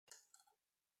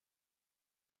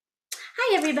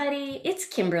everybody, it's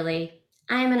Kimberly.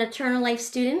 I am an eternal life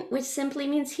student, which simply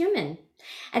means human.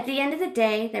 At the end of the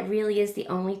day, that really is the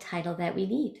only title that we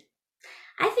need.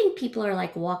 I think people are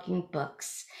like walking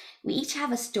books. We each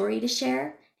have a story to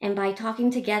share, and by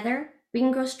talking together, we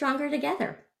can grow stronger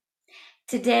together.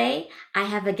 Today, I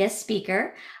have a guest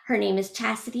speaker. Her name is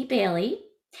Chastity Bailey.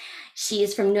 She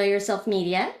is from Know Yourself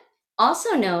Media,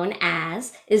 also known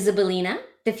as Isabelina,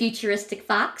 the futuristic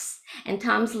fox, and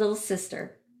Tom's little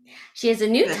sister. She has a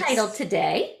new title Yes.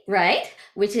 today, right?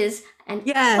 Which is an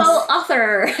Yes.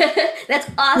 co-author. That's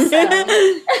awesome.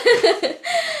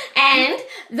 And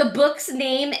the book's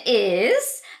name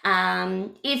is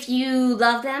If You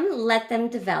Love Them, Let Them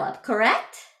Develop,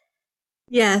 correct?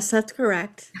 Yes, that's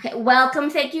correct. Okay, welcome.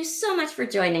 Thank you so much for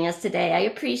joining us today. I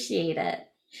appreciate it.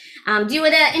 Do you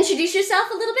want to introduce yourself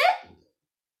a little bit?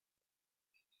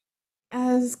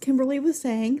 As Kimberly was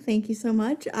saying, thank you so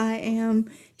much. I am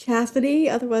Chastity,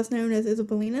 otherwise known as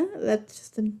Isabelina. That's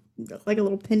just like a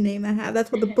little pin name I have. That's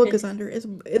what the book is under, is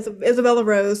Isabella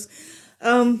Rose.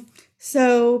 Um,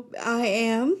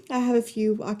 I have a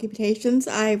few occupations.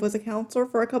 I was a counselor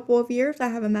for a couple of years. I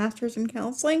have a master's in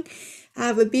counseling. I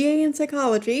have a BA in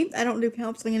psychology. I don't do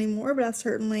counseling anymore, but I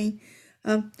certainly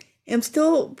um, am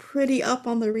still pretty up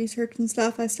on the research and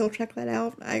stuff. I still check that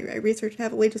out. I research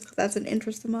heavily just because that's an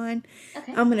interest of mine.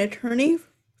 Okay. I'm an attorney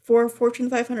for a Fortune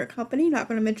 500 company. Not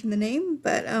going to mention the name,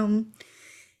 but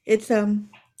it's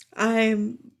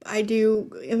I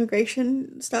do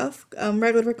immigration stuff,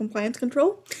 regulatory compliance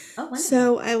control. Oh, wonderful.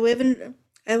 So I live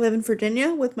in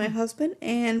Virginia with my husband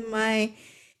and my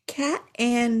cat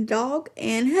and dog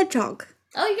and hedgehog.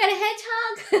 Oh, you got a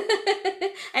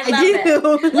hedgehog? I I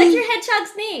love it. What's do. your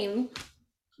hedgehog's name?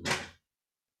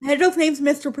 Hedgehog's name's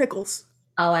Mr. Prickles.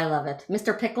 Oh, I love it.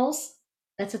 Mr. Pickles?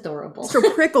 That's adorable.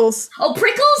 Mr. Prickles. Oh,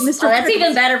 Prickles? Oh, Mr. that's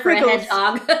even Prickles. better for a Prickles.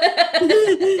 hedgehog.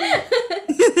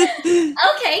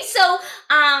 Okay, so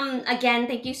again,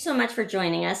 thank you so much for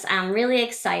joining us. I'm really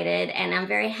excited and I'm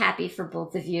very happy for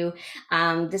both of you.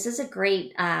 This is a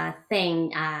great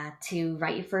thing to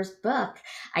write your first book.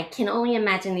 I can only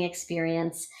imagine the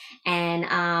experience. And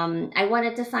I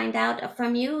wanted to find out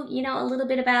from you, a little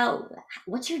bit about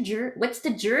what's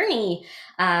the journey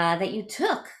that you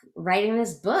took writing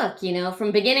this book,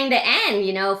 from beginning to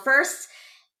end, first,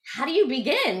 how do you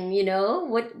begin?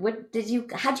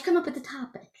 How'd you come up with the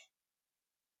topic?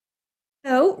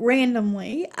 So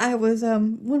randomly, I was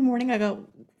one morning I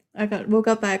got woke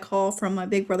up by a call from my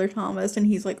big brother Thomas, and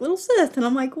he's like, "Little sis," and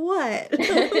I'm like, "What?"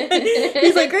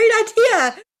 He's like, "Great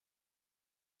idea."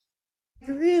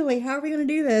 Really? How are we gonna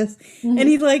do this? And Mhm.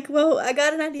 he's like, "Well, I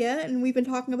got an idea, and we've been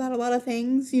talking about a lot of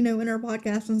things, in our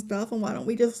podcast and stuff. And why don't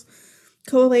we just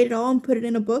collate it all and put it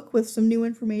in a book with some new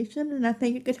information? And I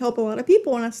think it could help a lot of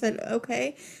people." And I said,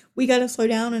 "Okay, we got to slow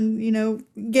down and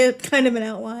get kind of an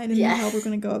outline and know how we're Yes.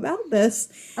 gonna go about this."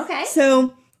 Okay.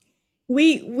 So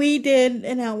we did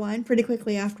an outline pretty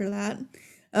quickly after that,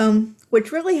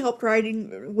 which really helped writing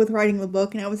the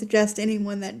book. And I would suggest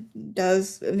anyone that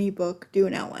does an ebook do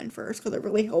an outline first because it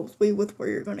really helps you with where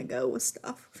you're going to go with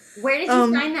stuff. Where did you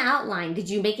Um, find the outline? Did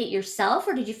you make it yourself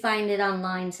or did you find it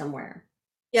online somewhere?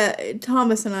 yeah,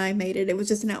 Thomas and I made it. It was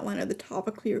just an outline of the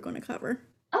topic we were going to cover.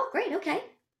 Oh, great. Okay.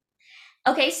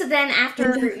 Okay, so then And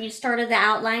after you started the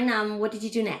outline, what did you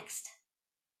do next?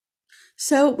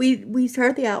 so we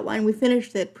started the outline. We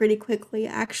finished it pretty quickly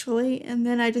actually, and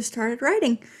then I just started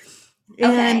writing.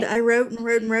 And Okay. I wrote and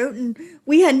wrote and wrote, and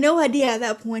we had no idea at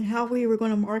that point how we were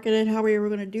going to market it, how we were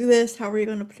going to do this, how we were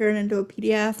going to turn it into a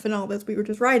PDF and all this. We were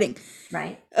just writing.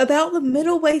 Right. About the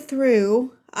middle way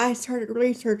through, I started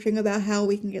researching about how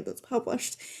we can get this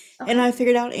published. And Okay. I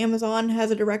figured out Amazon has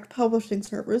a direct publishing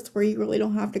service where you really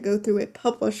don't have to go through a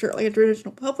publisher, like a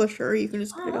traditional publisher. You can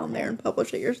just put it Oh, on there okay. and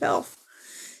publish it yourself.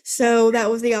 So that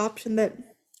was the option that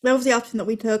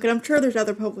we took, and I'm sure there's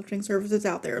other publishing services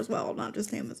out there as well, not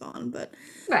just Amazon. But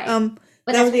Right. um,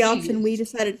 But that that's was the what you option we used.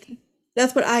 decided.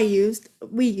 That's what I used.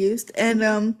 We used, and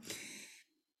Hmm.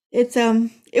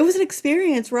 it was an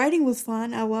experience. Writing was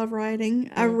fun. I love writing.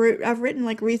 Mm. I've written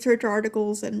like research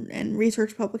articles and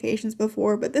research publications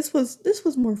before, but this was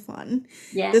more fun.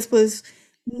 Yeah. This was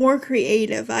more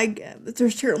creative.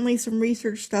 There's certainly some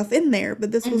research stuff in there,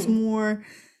 but Hmm.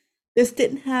 this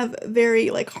didn't have very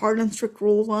like hard and strict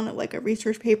rules on it like a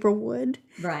research paper would.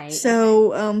 Right. Okay.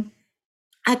 So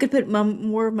I could put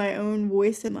more of my own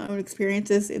voice and my own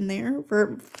experiences in there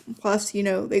for plus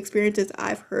the experiences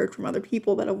I've heard from other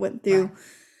people that have went through Right.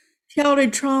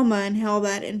 childhood trauma and how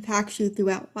that impacts you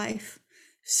throughout life.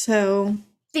 So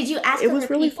Did you ask it other was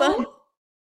really fun. people?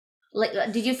 Like,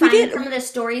 did you We find some did of the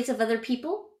stories of other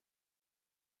people?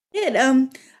 did.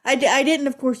 I didn't,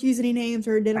 of course, use any names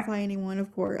or Right. identify anyone.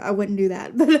 Of course, I wouldn't do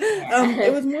that. But it Yeah.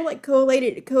 was more like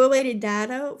collated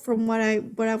data from what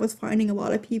I was finding. A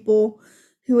lot of people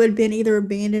who had been either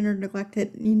abandoned or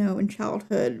neglected, in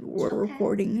childhood, were Okay.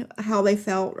 reporting how they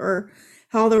felt or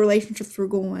how the relationships were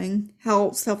going,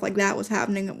 how stuff like that was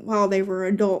happening while they were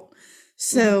adult. Hmm.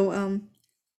 So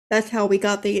that's how we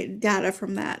got the data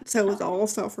from that. So it was Okay. all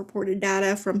self-reported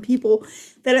data from people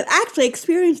that have actually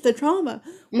experienced the trauma,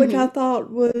 which I Hmm.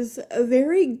 thought was a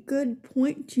very good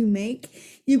point to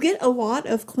make. You get a lot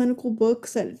of clinical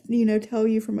books that, tell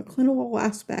you from a clinical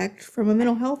aspect, from a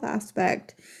mental health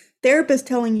aspect, therapists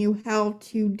telling you how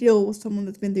to deal with someone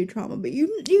that's been through trauma, but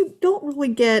you don't really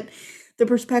get the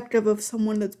perspective of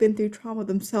someone that's been through trauma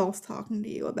themselves talking to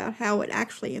you about how it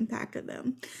actually impacted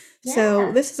them. So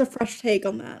Yeah. this is a fresh take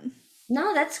on that.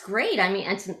 No, that's great. I mean,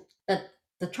 the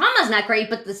the trauma's not great,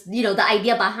 but this, the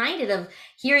idea behind it of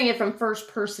hearing it from first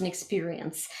person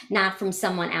experience, not from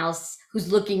someone else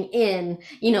who's looking in,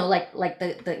 like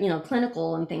the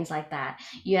clinical and things like that.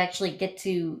 You actually get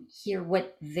to hear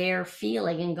what they're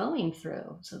feeling and going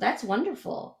through. So that's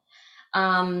wonderful.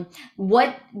 Um,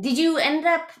 what did you end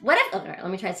up? What? Okay,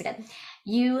 let me try this again.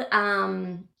 You,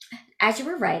 as you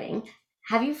were writing,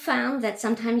 have you found that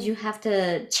sometimes you have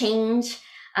to change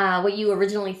what you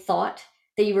originally thought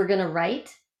that you were going to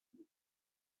write?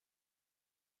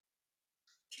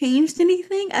 Changed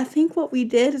anything? I think what we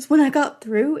did is when I got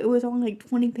through, it was only like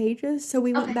 20 pages, so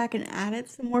we went Okay. back and added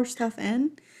some more stuff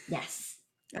in. Yes.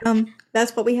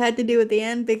 That's what we had to do at the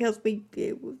end because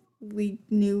we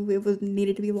knew it was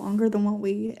needed to be longer than what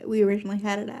we originally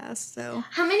had it as. So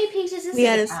How many pages is we it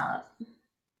had a about?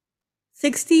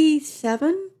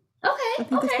 67. Okay. I think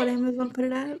that's Okay. what Amazon put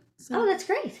it at. Oh, So that's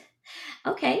great.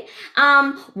 Okay.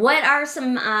 What are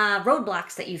some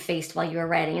roadblocks that you faced while you were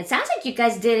writing? It sounds like you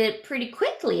guys did it pretty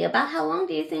quickly. About how long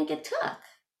do you think it took?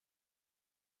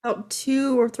 about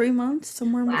 2 or 3 months,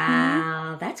 somewhere in between there.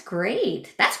 Wow, that's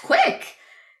great. That's quick.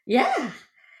 Yeah.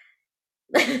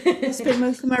 I spent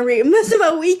most of my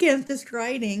weekends just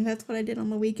writing. That's what I did on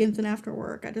the weekends and after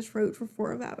work. I just wrote for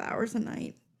 4 or 5 hours a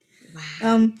night. Wow.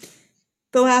 Um,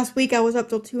 the last week I was up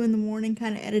till 2 in the morning,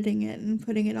 kind of editing it and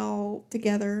putting it all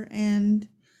together and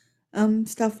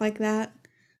stuff like that.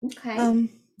 Okay. Um,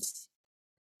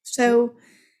 so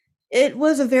it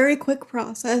was a very quick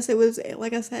process. It was,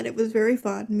 like I said, it was very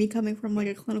fun. Me coming from like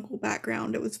a clinical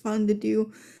background, it was fun to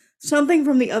do something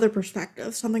from the other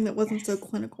perspective, something that wasn't so Yes.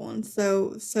 clinical and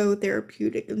so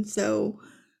therapeutic and so,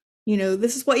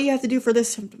 this is what you have to do for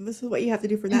this symptom. This is what you have to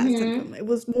do for that Mm-hmm. symptom. It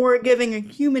was more giving a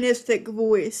humanistic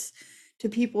voice to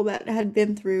people that had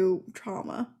been through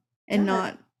trauma and No, that,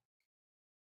 not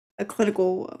a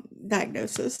clinical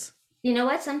diagnosis. you know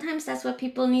what? Sometimes that's what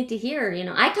people need to hear.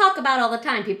 I talk about all the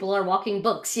time. People are walking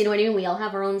books. You know what I mean? We all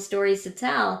have our own stories to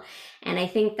tell, and I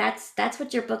think that's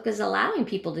what your book is allowing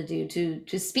people to do,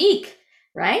 to speak,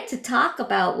 right? To talk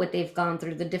about what they've gone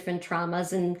through, the different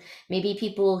traumas, and maybe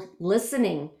people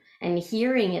listening and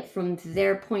hearing it from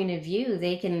their point of view,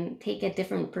 they can take a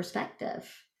different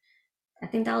perspective. I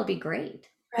think that would be great.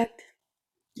 Correct.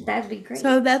 That'd be great.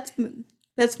 So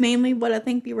that's mainly what I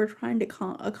think we were trying to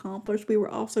accomplish. We were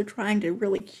also trying to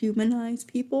really humanize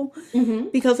people Mm-hmm.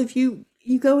 because if you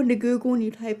go into Google and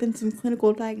you type in some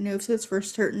clinical diagnosis for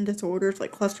certain disorders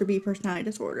like cluster B personality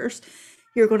disorders,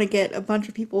 you're going to get a bunch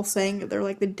of people saying that they're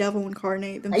like the devil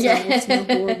incarnate themselves and they're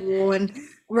Yeah. horrible and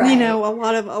Right.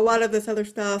 a lot of this other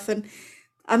stuff. And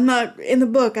I'm not in the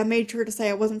book. I made sure to say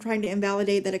I wasn't trying to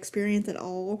invalidate that experience at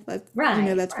all.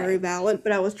 Right. That's very Right. valid.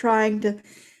 But I was trying to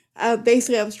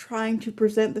basically, I was trying to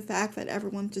present the fact that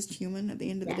everyone's just human at the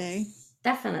end of the day. Yes,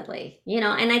 definitely.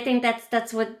 And I think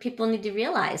that's what people need to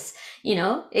realize.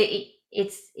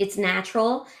 It's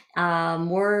natural.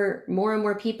 More and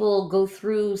more people go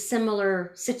through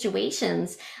similar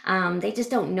situations. They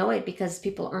just don't know it because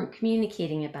people aren't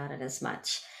communicating about it as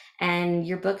much. And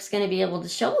your book's going to be able to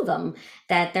show them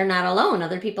that they're not alone.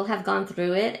 Other people have gone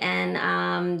through it,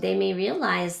 and they may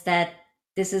realize that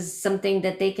this is something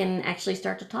that they can actually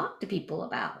start to talk to people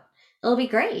about. It'll be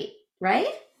great,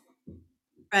 right?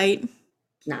 Right.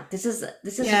 No, this is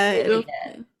Yeah, really it'll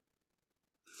good. it'll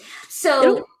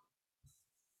So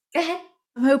go ahead.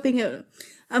 I'm hoping it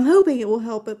I'm hoping it will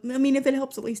help. I mean, if it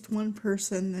helps at least one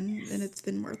person, then Yes, it's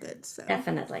been worth it. So,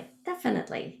 definitely,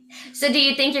 definitely. So do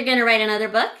you think you're going to write another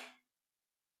book?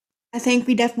 I think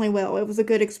we definitely will. It was a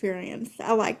good experience.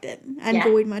 I liked it. I Yeah.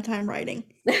 enjoyed my time writing.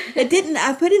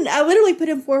 I literally put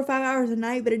in 4 or 5 hours a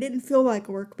night, but it didn't feel like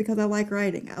work because I like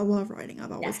writing. I love writing.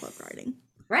 I've always loved Yes. writing.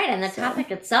 Right, and the So,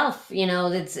 topic itself,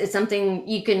 it's something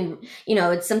you can,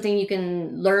 it's something you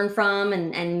can learn from,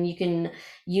 and you can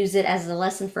use it as a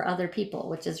lesson for other people,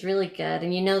 which is really good.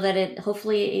 And you know that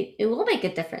hopefully it will make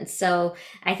a difference. So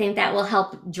I think that will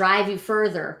help drive you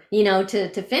further,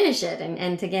 to finish it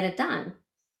and to get it done.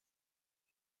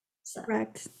 So,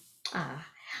 correct. ah.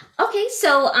 Okay,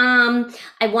 so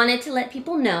I wanted to let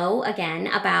people know again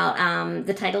about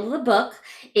the title of the book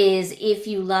is "If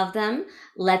You Love Them,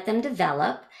 Let Them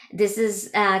Develop." This is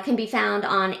can be found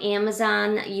on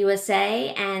Amazon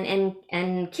USA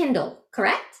and Kindle,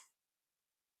 correct?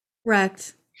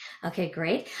 Correct. Okay,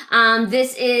 great.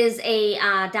 This is a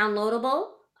downloadable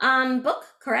book,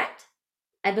 correct?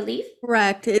 I believe.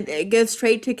 Correct. It goes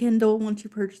straight to Kindle once you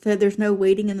purchase it. There's no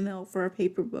waiting in the mail for a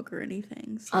paper book or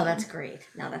anything. Oh, that's So great.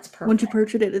 No, that's once you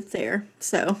perfect. purchase it, it's there.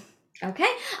 So Okay.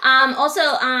 Also,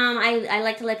 I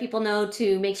like to let people know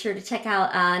to make sure to check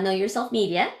out Know Yourself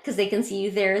Media because they can see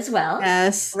you there as well.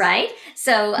 yes. Right?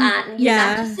 So you're not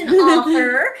Yeah. just an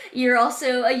author, you're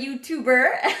also a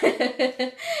YouTuber.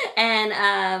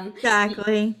 And,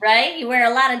 Exactly. right? You wear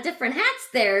a lot of different hats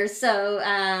there. So,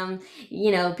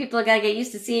 people got to get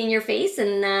used to seeing your face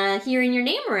and hearing your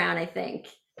name around, I think.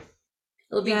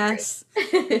 It'll be Yes.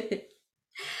 great.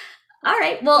 All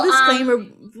right. Full Well, disclaimer,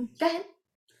 go ahead.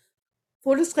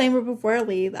 full disclaimer before I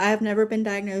leave, I have never been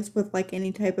diagnosed with like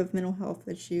any type of mental health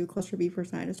issue, cluster B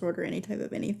personality disorder, any type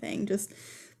of anything. Just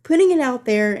putting it out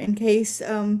there in case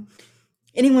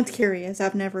anyone's curious.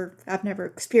 I've never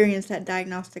experienced that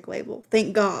diagnostic label.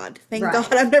 Thank God. Thank God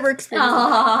Right. I've never experienced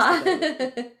a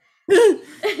diagnostic label.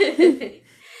 Aw.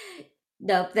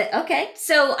 Nope. Okay.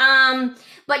 So,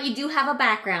 but you do have a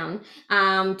background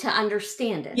to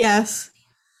understand it. Yes.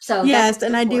 So that's Yes, what's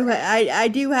and important. I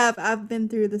do have I've been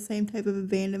through the same type of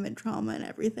abandonment trauma and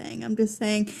everything. I'm just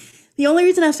saying the only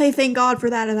reason I say thank God for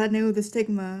that is I know the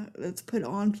stigma that's put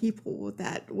on people with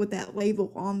that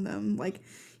label on them. Like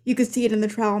you could see it in the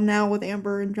trial now with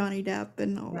Amber and Johnny Depp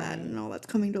Right. and all that's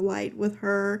coming to light with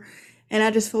her. And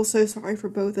I just feel so sorry for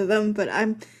both of them. But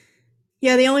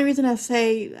yeah, the only reason I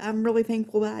say I'm really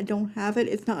thankful that I don't have it,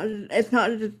 it's not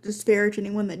to disparage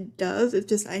anyone that does. It's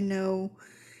just I know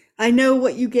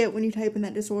what you get when you type in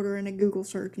that disorder in a Google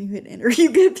search and you hit enter.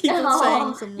 You get people saying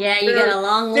Oh, some yeah, you get very, a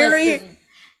long list of, very,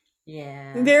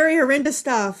 yeah, very horrendous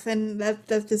stuff, and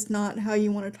that's just not how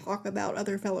you want to talk about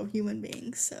other fellow human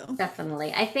beings. So,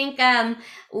 definitely. I think,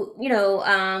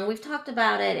 we've talked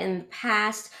about it in the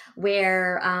past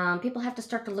where people have to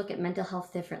start to look at mental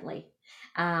health differently.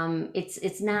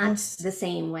 It's not yes, the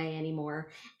same way anymore.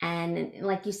 And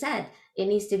like you said, it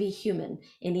needs to be human.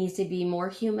 It needs to be more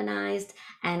humanized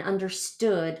and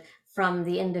understood from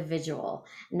the individual,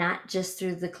 not just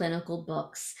through the clinical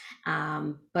books,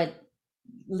 but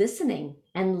listening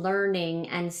and learning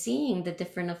and seeing the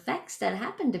different effects that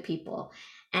happen to people.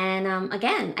 And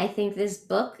again, I think this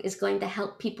book is going to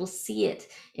help people see it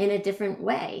in a different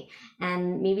way.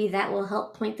 And maybe that will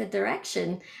help point the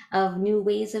direction of new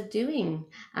ways of doing,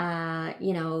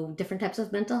 different types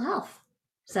of mental health.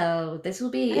 So this will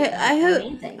be I hope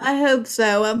amazing. I hope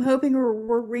so. I'm hoping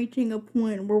we're reaching a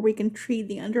point where we can treat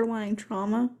the underlying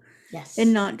trauma and Yes.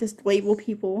 not just label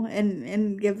people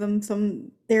and give them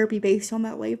some therapy based on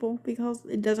that label because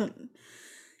it doesn't.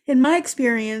 In my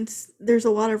experience, there's a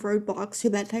lot of roadblocks to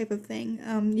that type of thing.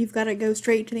 You've got to go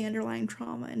straight to the underlying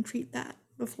trauma and treat that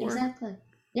before. Exactly.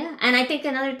 Yeah. And I think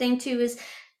another thing too is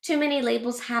too many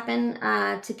labels happen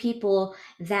to people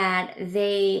that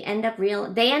they end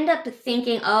up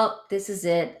thinking, oh, this is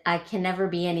it. I can never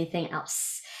be anything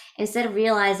else. Instead of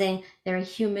realizing they're a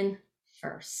human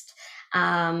first.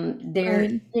 They're,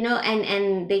 Right.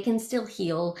 and they can still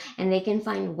heal and they can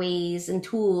find ways and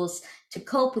tools to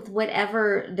cope with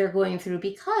whatever they're going through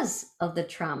because of the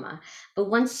trauma. But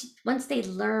once they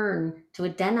learn to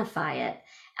identify it,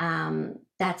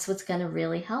 that's what's going to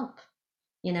really help,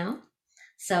 you know?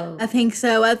 I So, think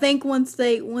so. I think once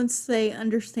they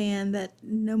understand that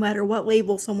no matter what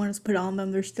label someone has put on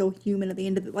them, they're still human at the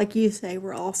end of it. Like you say,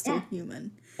 we're all still yeah,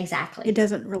 human. It exactly.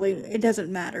 doesn't really it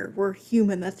doesn't matter. We're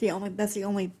human. That's the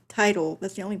only title.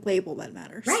 That's the only label that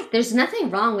matters. Right. There's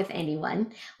nothing wrong with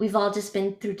anyone. We've all just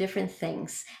been through different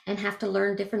things and have to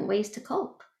learn different ways to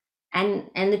cope and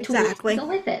the tools to Exactly. go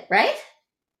with it, right?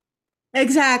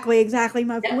 Exactly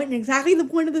my Yep. point and exactly the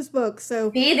point of this book.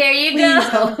 So See, there you please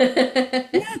go.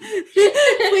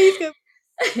 please go.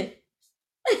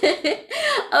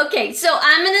 Okay, so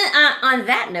I'm gonna on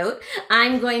that note,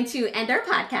 I'm going to end our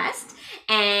podcast,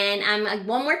 And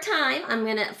one more time, I'm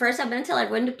gonna tell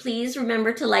everyone to please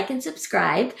remember to like and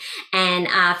subscribe, and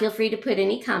feel free to put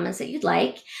any comments that you'd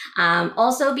like.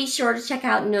 Also, be sure to check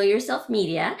out Know Yourself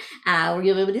Media, where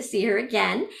you'll be able to see her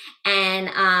again. And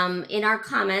in our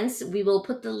comments, we will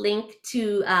put the link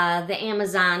to the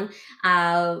Amazon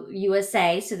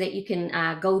USA, so that you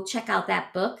can go check out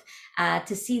that book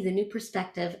to see the new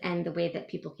perspective and the way that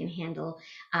people can handle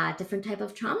different type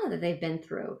of trauma that they've been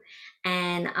through.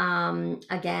 And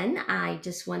again, I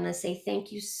just want to say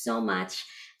thank you so much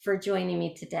for joining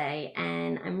me today,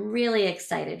 and I'm really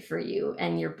excited for you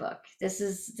and your book. This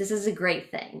is a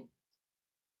great thing.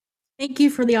 Thank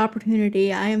you for the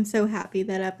opportunity. I am so happy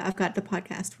that I've got the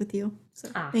podcast with you. So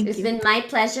thank It's you. been my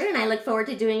pleasure, and I look forward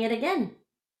to doing it again.